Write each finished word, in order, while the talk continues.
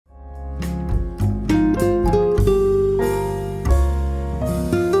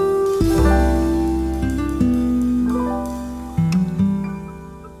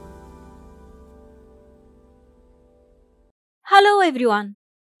everyone!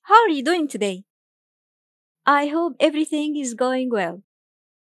 How are you doing today? I hope everything is going well.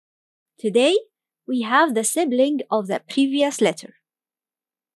 Today, we have the sibling of the previous letter.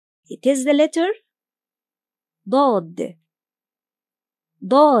 It is the letter ضاد.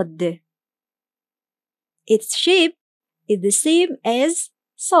 ضاد. Its shape is the same as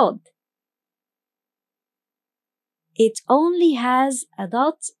صاد. It only has a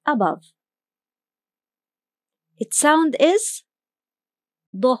dot above. Its sound is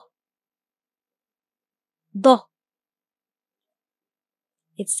ض. ض.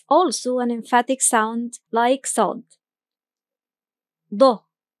 It's also an emphatic sound like صاد. ض.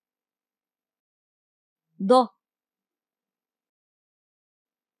 ض.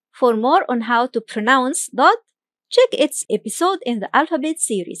 For more on how to pronounce dot, check its episode in the alphabet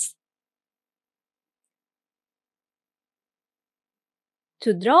series.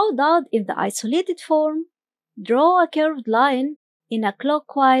 To draw dot in the isolated form, draw a curved line in a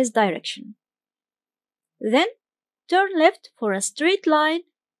clockwise direction. Then turn left for a straight line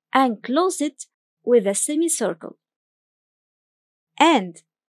and close it with a semicircle. And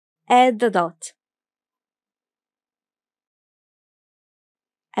add the dot.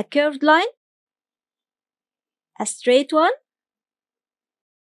 A curved line, a straight one,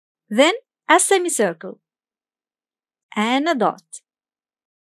 then a semicircle, and a dot.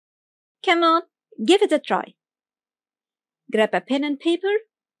 Come on, give it a try. Grab a pen and paper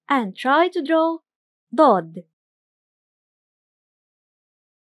and try to draw ضاد.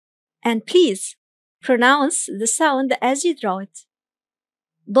 And please pronounce the sound as you draw it.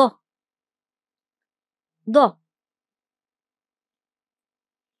 ض. ض.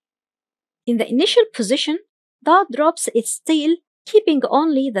 In the initial position, dot drops its tail, keeping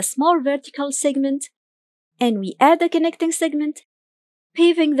only the small vertical segment, and we add a connecting segment,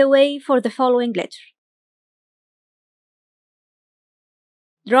 paving the way for the following letter.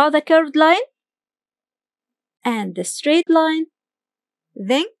 Draw the curved line and the straight line,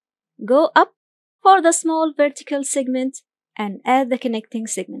 then go up for the small vertical segment and add the connecting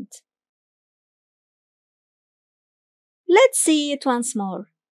segment. Let's see it once more.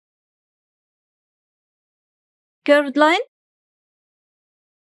 Curved line,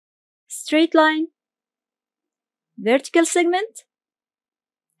 straight line, vertical segment,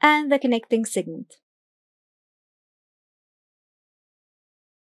 and the connecting segment.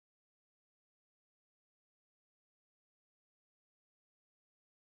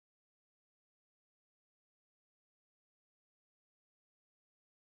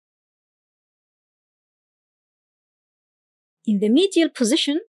 In the medial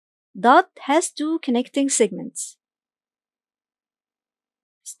position, dot has two connecting segments.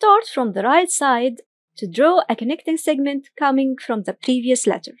 Start from the right side to draw a connecting segment coming from the previous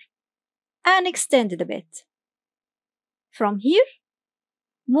letter and extend it a bit. From here,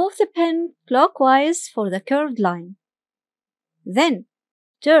 move the pen clockwise for the curved line. Then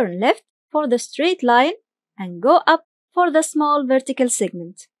turn left for the straight line and go up for the small vertical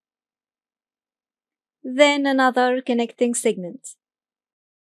segment. Then another connecting segment,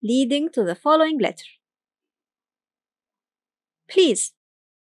 leading to the following letter. Please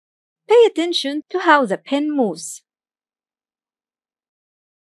pay attention to how the pen moves.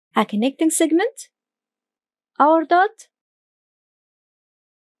 A connecting segment, our dot,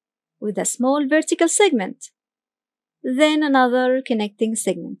 with a small vertical segment, then another connecting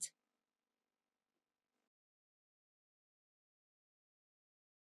segment.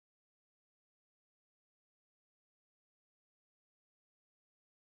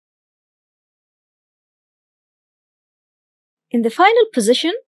 In the final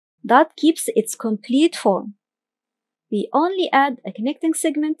position, dot keeps its complete form. We only add a connecting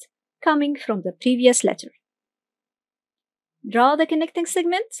segment coming from the previous letter. Draw the connecting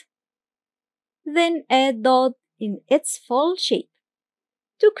segment, then add dot in its full shape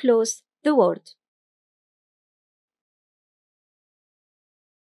to close the word.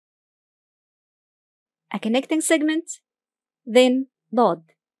 A connecting segment, then dot.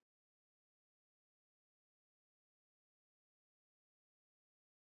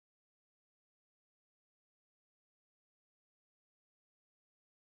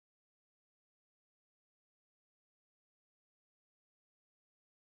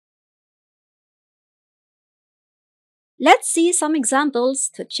 Let's see some examples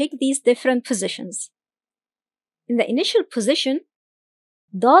to check these different positions. In the initial position,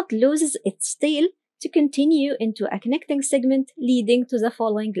 dot loses its tail to continue into a connecting segment leading to the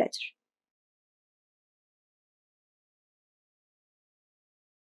following letter.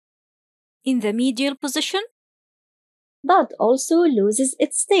 In the medial position, dot also loses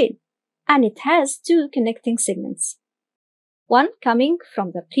its tail, and it has two connecting segments. one coming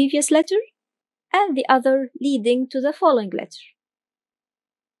from the previous letter and the other leading to the following letter.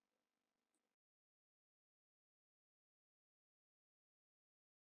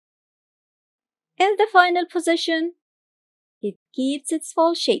 In the final position, it keeps its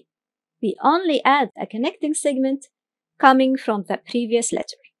full shape. We only add a connecting segment coming from the previous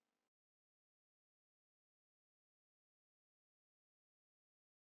letter.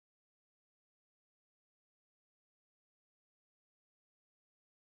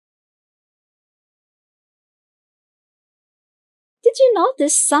 Did you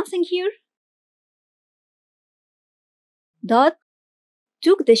notice something here? Dot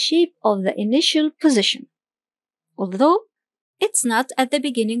took the shape of the initial position, although it's not at the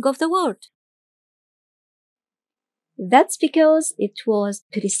beginning of the word. That's because it was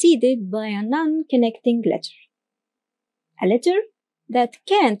preceded by a non-connecting letter, a letter that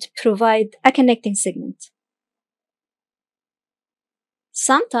can't provide a connecting segment.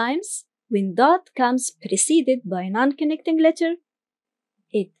 Sometimes, when dot comes preceded by a non-connecting letter,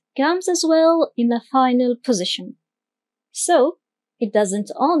 it comes as well in a final position. So, it doesn't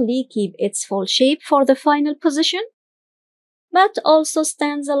only keep its full shape for the final position, but also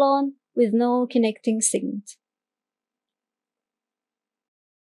stands alone with no connecting segment.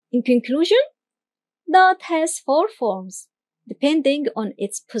 In conclusion, dot has four forms, depending on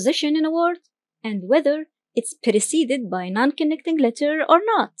its position in a word and whether it's preceded by a non-connecting letter or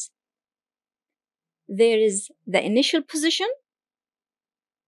not. There is the initial position,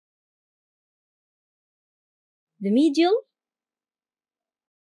 the medial,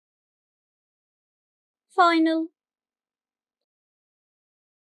 final,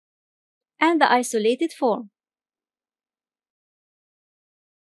 and the isolated form.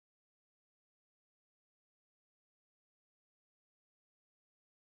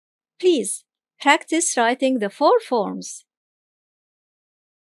 Please practice writing the four forms.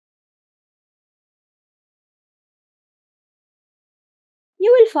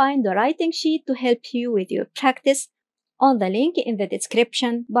 You will find the writing sheet to help you with your practice on the link in the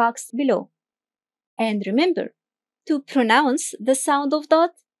description box below. And remember to pronounce the sound of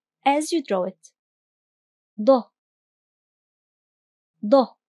dot as you draw it. Do, do.